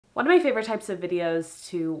One of my favorite types of videos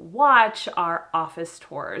to watch are office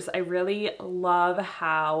tours. I really love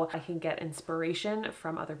how I can get inspiration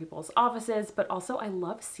from other people's offices, but also I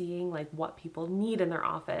love seeing like what people need in their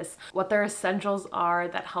office, what their essentials are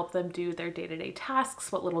that help them do their day-to-day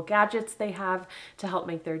tasks, what little gadgets they have to help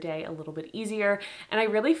make their day a little bit easier. And I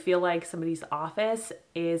really feel like somebody's office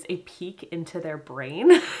is a peek into their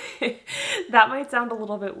brain. That might sound a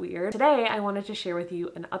little bit weird. Today, I wanted to share with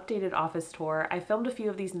you an updated office tour. I filmed a few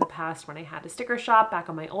of these in the past when I had a sticker shop back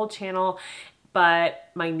on my old channel, but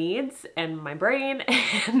my needs and my brain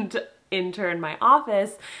and in turn my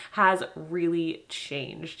office has really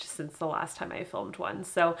changed since the last time I filmed one.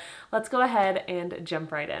 So let's go ahead and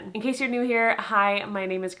jump right in. In case you're new here, hi, my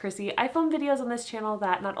name is Chrissy. I film videos on this channel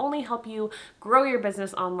that not only help you grow your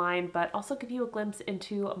business online, but also give you a glimpse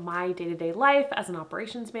into my day-to-day life as an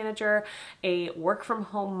operations manager, a work from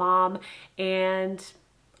home mom, and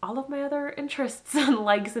all of my other interests and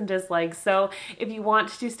likes and dislikes. So if you want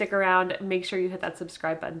to stick around, make sure you hit that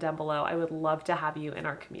subscribe button down below. I would love to have you in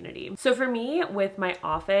our community. So for me, with my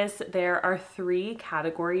office, there are three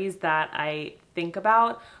categories that I think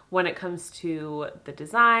about when it comes to the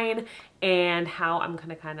design and how I'm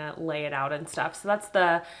gonna kind of lay it out and stuff. So that's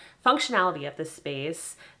the functionality of the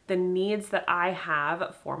space, the needs that I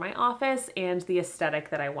have for my office, and the aesthetic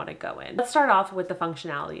that I want to go in. Let's start off with the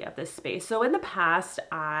functionality of this space. So in the past,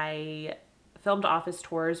 I filmed office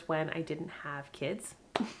tours when I didn't have kids.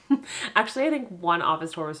 Actually, I think one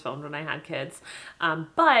office tour was filmed when I had kids,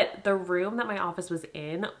 but the room that my office was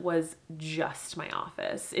in was just my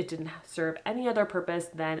office. It didn't serve any other purpose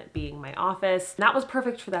than being my office. And that was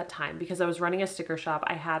perfect for that time because I was running a sticker shop.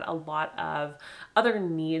 I had a lot of other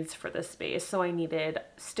needs for this space. So I needed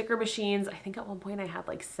sticker machines. I think at one point I had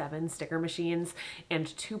like 7 sticker machines and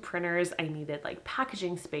 2 printers. I needed like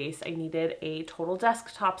packaging space. I needed a total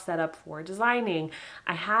desktop setup for designing.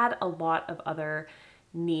 I had a lot of other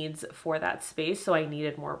needs for that space, so I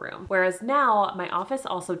needed more room. Whereas now my office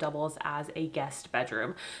also doubles as a guest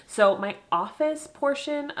bedroom. So my office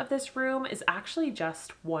portion of this room is actually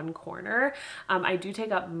just one corner. I do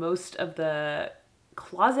take up most of the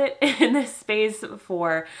closet in this space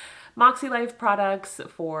for Moxie Life products,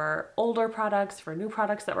 for older products, for new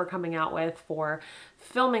products that we're coming out with, for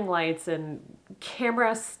filming lights and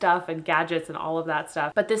camera stuff and gadgets and all of that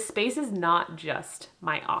stuff. But this space is not just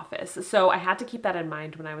my office. So I had to keep that in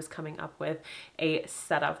mind when I was coming up with a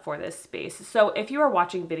setup for this space. So if you are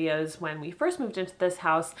watching videos when we first moved into this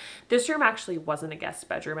house, this room actually wasn't a guest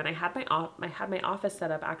bedroom, and I had my office set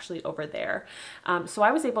up actually over there. So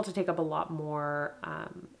I was able to take up a lot more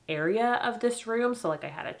area of this room. So like I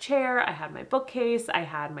had a chair, I had my bookcase, I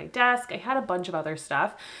had my desk, I had a bunch of other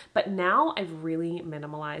stuff, but now I've really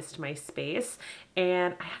minimalized my space,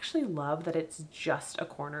 and I actually love that it's just a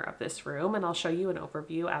corner of this room, and I'll show you an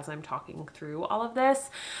overview as I'm talking through all of this.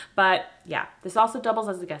 But yeah, this also doubles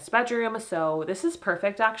as a guest bedroom, so this is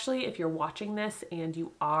perfect actually if you're watching this and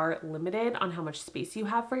you are limited on how much space you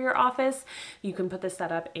have for your office. You can put this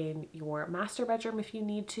setup in your master bedroom if you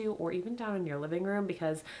need to, or even down in your living room,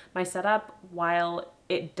 because my setup, while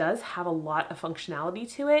it does have a lot of functionality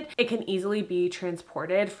to it, it can easily be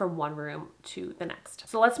transported from one room to the next.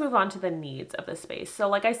 So let's move on to the needs of the space. So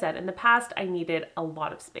like I said, in the past, I needed a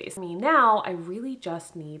lot of space. Now I really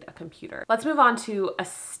just need a computer. Let's move on to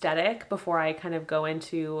aesthetic before I kind of go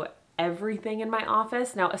into everything in my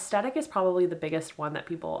office. Now, aesthetic is probably the biggest one that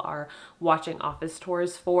people are watching office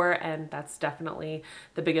tours for, and that's definitely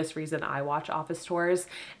the biggest reason I watch office tours.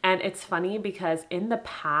 And it's funny because in the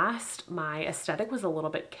past, my aesthetic was a little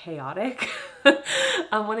bit chaotic.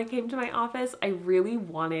 When it came to my office, I really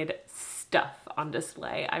wanted stuff on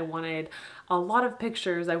display. I wanted a lot of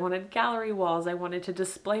pictures. I wanted gallery walls. I wanted to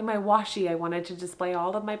display my washi. I wanted to display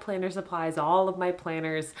all of my planner supplies, all of my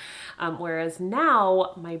planners. Whereas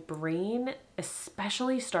now my brain,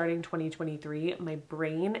 especially starting 2023, my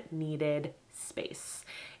brain needed space.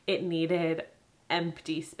 It needed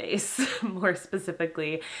empty space, more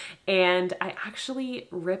specifically. And I actually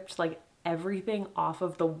ripped like everything off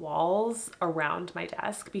of the walls around my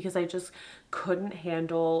desk because I just couldn't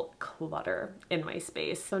handle clutter in my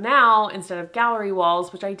space. So now, instead of gallery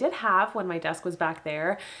walls, which I did have when my desk was back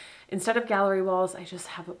there, instead of gallery walls, I just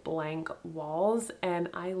have blank walls, and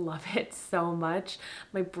I love it so much.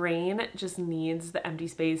 My brain just needs the empty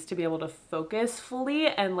space to be able to focus fully.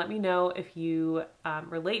 And let me know if you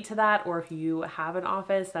relate to that, or if you have an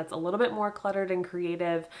office that's a little bit more cluttered and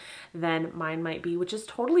creative than mine might be, which is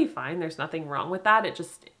totally fine. There's nothing wrong with that. It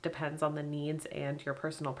just depends on the needs and your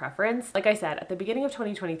personal preference. Like I said, at the beginning of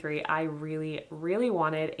 2023, I really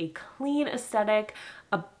wanted a clean aesthetic.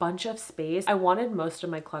 a bunch of space. I wanted most of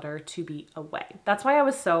my clutter to be away. That's why I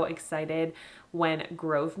was so excited when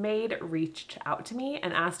Grove Made reached out to me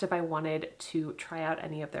and asked if I wanted to try out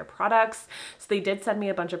any of their products. So they did send me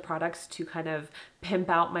a bunch of products to kind of pimp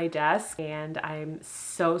out my desk, and I'm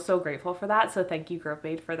so grateful for that. So thank you, Grove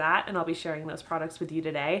Made, for that. And I'll be sharing those products with you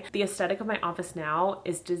today. The aesthetic of my office now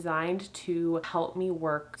is designed to help me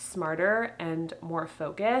work smarter and more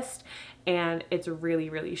focused. And it's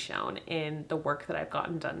really shown in the work that I've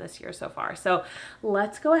gotten done this year so far. So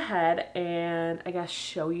let's go ahead and I guess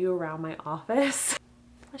show you around my office.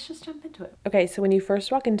 Let's just jump into it. Okay, so when you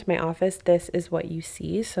first walk into my office, this is what you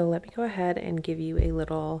see. So let me go ahead and give you a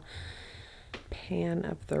little pan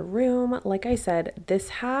of the room. Like I said, this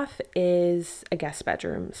half is a guest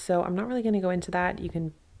bedroom, so I'm not really going to go into that. You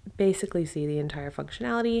can basically see the entire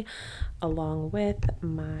functionality along with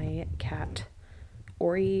my cat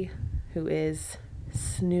Ori, who is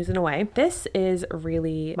snoozing away. This is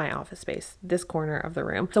really my office space, this corner of the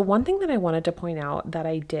room. So one thing that I wanted to point out that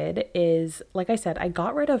I did is, like I said, I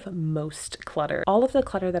got rid of most clutter. All of the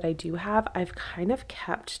clutter that I do have, I've kind of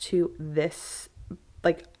kept to this,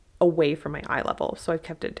 like, away from my eye level. So I've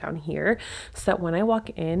kept it down here so that when I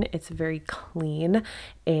walk in, it's very clean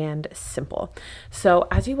and simple. So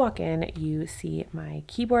as you walk in, you see my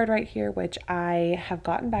keyboard right here, which I have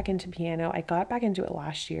gotten back into piano. I got back into it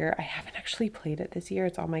last year. I haven't actually played it this year.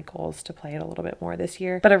 It's on my goals to play it a little bit more this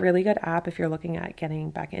year. But a really good app if you're looking at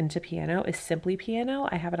getting back into piano is Simply Piano.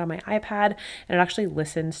 I have it on my iPad and it actually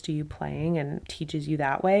listens to you playing and teaches you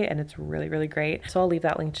that way. And it's really great. So I'll leave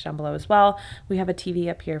that linked down below as well. We have a TV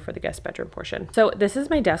up here for the guest bedroom portion. So this is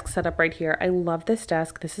my desk setup right here. I love this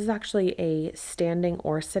desk. This is actually a standing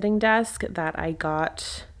or sitting desk that I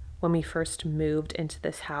got when we first moved into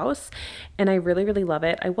this house, and I really love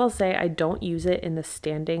it. I will say I don't use it in the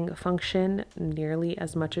standing function nearly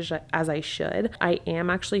as much as I should. I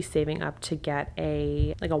am actually saving up to get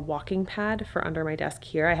a walking pad for under my desk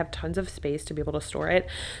here. I have tons of space to be able to store it,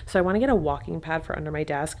 so I want to get a walking pad for under my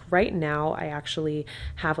desk. Right now I actually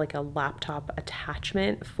have like a laptop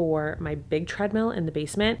attachment for my big treadmill in the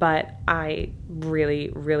basement, but I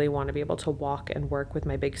really want to be able to walk and work with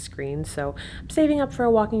my big screen, so I'm saving up for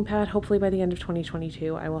a walking pad. Hopefully by the end of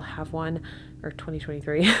 2022 I will have one, or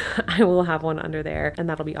 2023 I will have one under there, and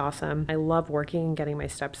that'll be awesome. I love working and getting my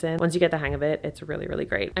steps in. Once you get the hang of it, it's really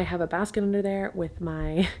great. I have a basket under there with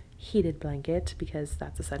my heated blanket because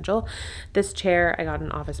that's essential. This chair I got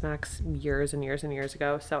in Office Max years and years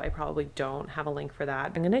ago, so I probably don't have a link for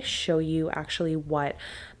that. I'm going to show you actually what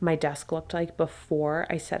my desk looked like before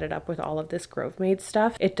I set it up with all of this Grove Made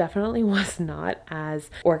stuff. It definitely was not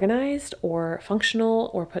as organized or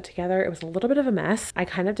functional or put together. It was a little bit of a mess. I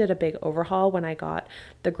kind of did a big overhaul when I got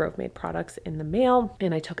the Grove Made products in the mail,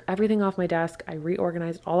 and I took everything off my desk. I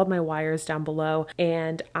reorganized all of my wires down below,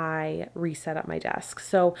 and I reset up my desk.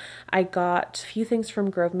 So I got a few things from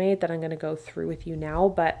Grove Made that I'm going to go through with you now,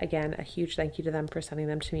 but again, a huge thank you to them for sending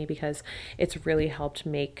them to me because it's really helped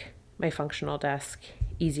make my functional desk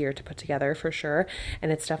easier to put together for sure.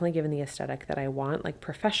 And it's definitely given the aesthetic that I want, like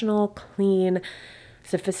professional, clean,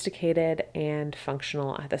 sophisticated, and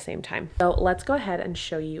functional at the same time. So let's go ahead and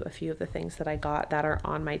show you a few of the things that I got that are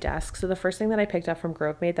on my desk. So the first thing that I picked up from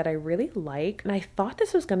Grove Made that I really like, and I thought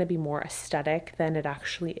this was going to be more aesthetic than it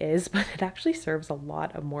actually is, but it actually serves a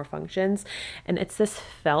lot of more functions, and it's this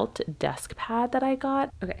felt desk pad that I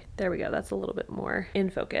got. Okay, there we go. That's a little bit more in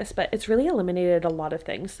focus, but it's really eliminated a lot of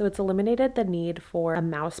things. So it's eliminated the need for a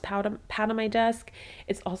mouse pad on my desk.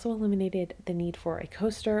 It's also eliminated the need for a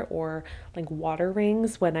coaster or like water rings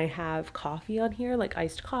when I have coffee on here, like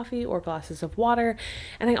iced coffee or glasses of water.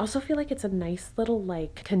 And I also feel like it's a nice little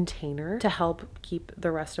like container to help keep the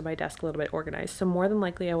rest of my desk a little bit organized. So more than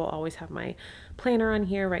likely I will always have my planner on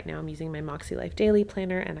here. Right now I'm using my Moxie Life Daily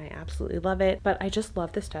planner and I absolutely love it, but I just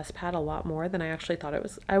love this desk pad a lot more than I actually thought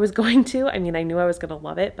I was going to. I mean, I knew I was going to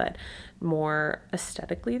love it, but more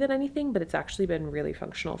aesthetically than anything, but it's actually been really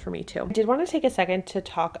functional for me too. I did want to take a second to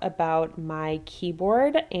talk about my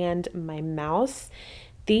keyboard and my mouse.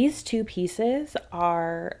 These two pieces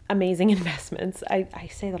are amazing investments. I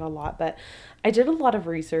say that a lot, but I did a lot of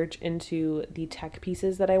research into the tech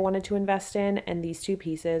pieces that I wanted to invest in, and these two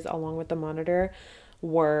pieces, along with the monitor,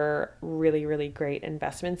 were really great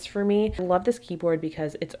investments for me. I love this keyboard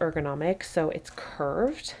because it's ergonomic, so it's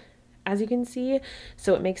curved, as you can see,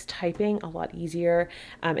 so it makes typing a lot easier.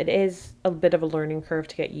 It is a bit of a learning curve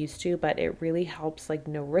to get used to, but it really helps, like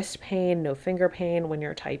no wrist pain, no finger pain when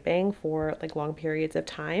you're typing for like long periods of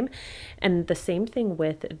time. And the same thing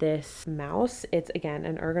with this mouse. It's again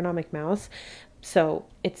an ergonomic mouse, So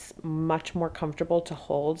it's much more comfortable to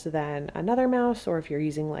hold than another mouse, or if you're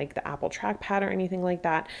using like the Apple trackpad or anything like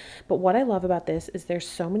that. But what I love about this is there's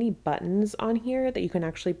so many buttons on here that you can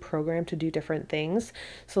actually program to do different things.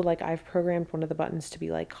 So like I've programmed one of the buttons to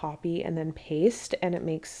be like copy and then paste, and it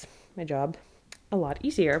makes my job a lot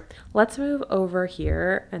easier. Let's move over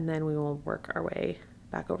here and then we will work our way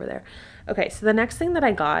back over there. Okay, so the next thing that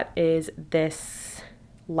I got is this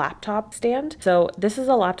laptop stand. So this is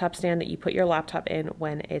a laptop stand that you put your laptop in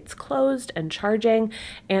when it's closed and charging,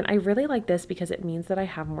 and I really like this because it means that I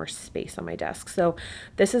have more space on my desk. So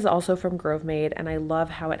this is also from Grovemade, and I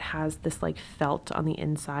love how it has this like felt on the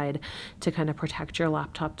inside to kind of protect your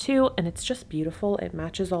laptop too, and it's just beautiful. It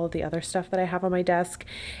matches all of the other stuff that I have on my desk,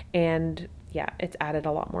 and yeah, it's added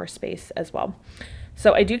a lot more space as well.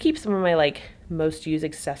 So I do keep some of my like most used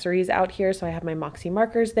accessories out here. So I have my Moxie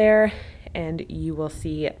markers there, and you will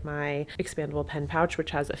see my expandable pen pouch,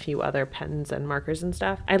 which has a few other pens and markers and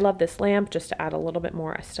stuff. I love this lamp just to add a little bit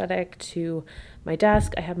more aesthetic to my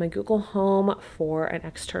desk. I have my Google Home for an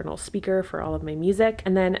external speaker for all of my music.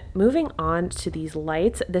 And then moving on to these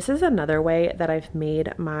lights, this is another way that I've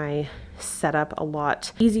made my setup a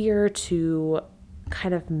lot easier to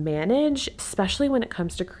kind of manage, especially when it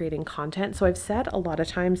comes to creating content. So I've said a lot of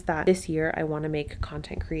times that this year I want to make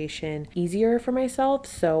content creation easier for myself.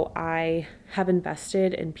 So I have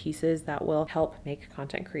invested in pieces that will help make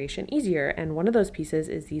content creation easier. And one of those pieces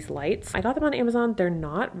is these lights. I got them on Amazon. They're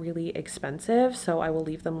not really expensive, so I will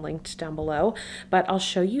leave them linked down below, but I'll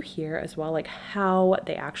show you here as well, like how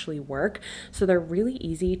they actually work. So they're really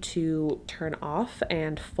easy to turn off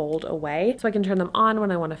and fold away. So I can turn them on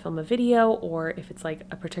when I want to film a video, or if it's like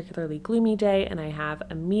a particularly gloomy day and I have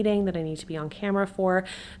a meeting that I need to be on camera for.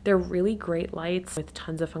 They're really great lights with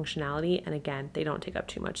tons of functionality. And again, they don't take up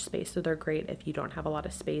too much space. So they're great if you don't have a lot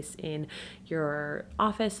of space in your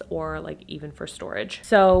office or like even for storage.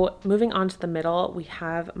 So moving on to the middle, we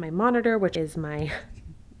have my monitor, which is my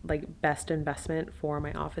like best investment for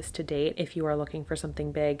my office to date. If you are looking for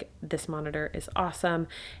something big, this monitor is awesome.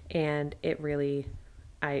 And it really,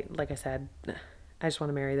 like I said, I just want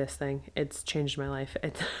to marry this thing. It's changed my life.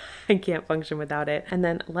 I can't function without it. And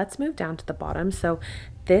then let's move down to the bottom. So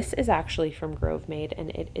this is actually from Grovemade,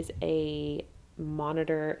 and it is a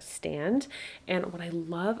monitor stand. And what I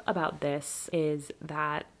love about this is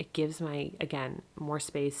that it gives my, again, more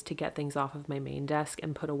space to get things off of my main desk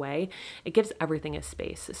and put away. It gives everything a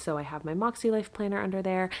space. So I have my Moxie Life planner under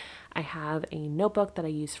there. I have a notebook that I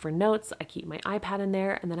use for notes. I keep my iPad in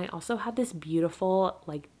there. And then I also have this beautiful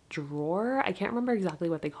like drawer. I can't remember exactly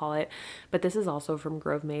what they call it, but this is also from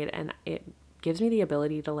Grovemade, and it gives me the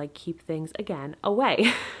ability to like keep things again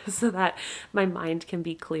away so that my mind can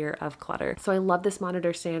be clear of clutter. So I love this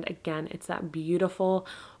monitor stand. Again, it's that beautiful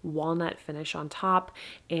walnut finish on top,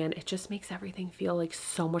 and it just makes everything feel like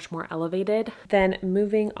so much more elevated. Then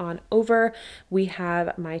moving on over, we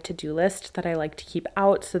have my to-do list that I like to keep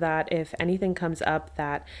out so that if anything comes up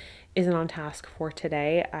that isn't on task for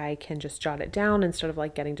today, I can just jot it down instead of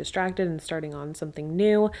like getting distracted and starting on something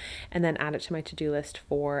new, and then add it to my to-do list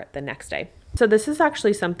for the next day. So this is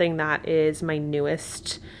actually something that is my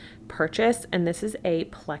newest purchase, and this is a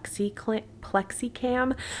plexi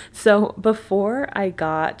cam. So before I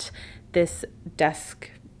got this desk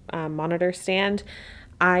monitor stand,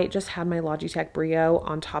 I just had my Logitech Brio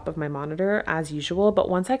on top of my monitor as usual, but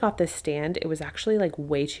once I got this stand, it was actually like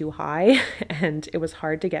way too high and it was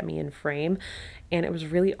hard to get me in frame, and it was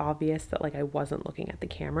really obvious that like I wasn't looking at the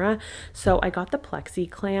camera. So I got the Plexi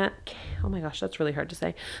clamp. Oh my gosh, that's really hard to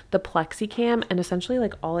say. The Plexi cam, and essentially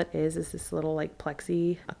like all it is this little like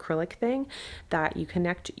plexi acrylic thing that you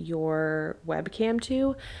connect your webcam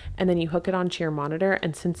to, and then you hook it onto your monitor,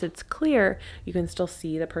 and since it's clear, you can still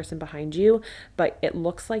see the person behind you, but it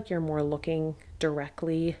looks like you're more looking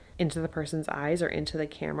directly into the person's eyes or into the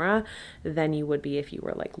camera than you would be if you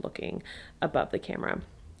were like looking above the camera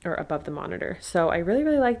or above the monitor. So I really,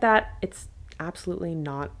 really like that. It's absolutely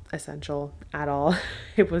not essential at all.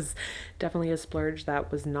 It was definitely a splurge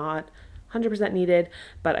that was not 100% needed,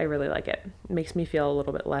 but I really like it. It makes me feel a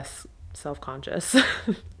little bit less self-conscious.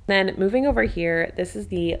 Then moving over here, this is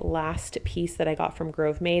the last piece that I got from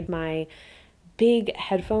Grovemade, my big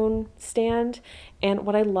headphone stand. And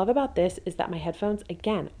what I love about this is that my headphones,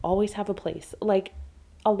 again, always have a place. Like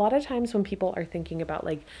a lot of times when people are thinking about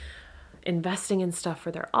like investing in stuff for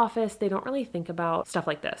their office, they don't really think about stuff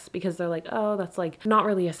like this because they're like, oh, that's like not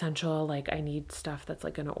really essential. Like I need stuff that's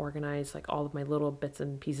like going to organize like all of my little bits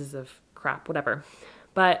and pieces of crap, whatever.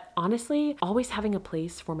 But honestly, always having a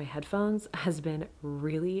place for my headphones has been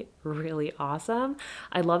really, really awesome.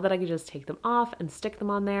 I love that I can just take them off and stick them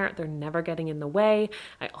on there. They're never getting in the way.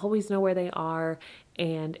 I always know where they are.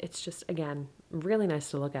 And it's just, again, really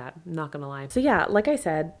nice to look at, I'm not gonna lie. So yeah, like I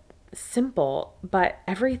said, simple, but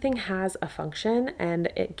everything has a function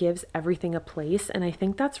and it gives everything a place. And I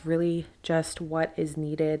think that's really just what is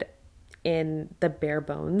needed in the bare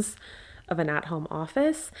bones of an at-home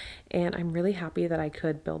office. And I'm really happy that I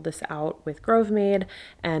could build this out with GroveMade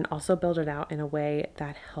and also build it out in a way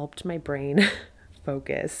that helped my brain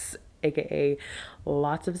focus, aka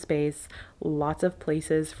lots of space, lots of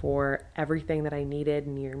places for everything that I needed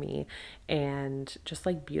near me, and just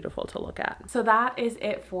like beautiful to look at. So that is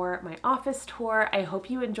it for my office tour. I hope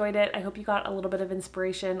you enjoyed it. I hope you got a little bit of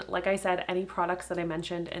inspiration. Like I said, any products that I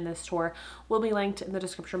mentioned in this tour will be linked in the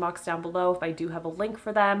description box down below if I do have a link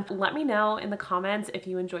for them. Let me know in the comments if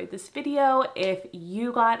you enjoyed this video, if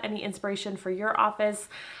you got any inspiration for your office,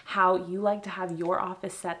 how you like to have your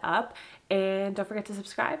office set up, and don't forget to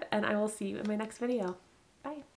subscribe, and I will see you in my next video. Bye.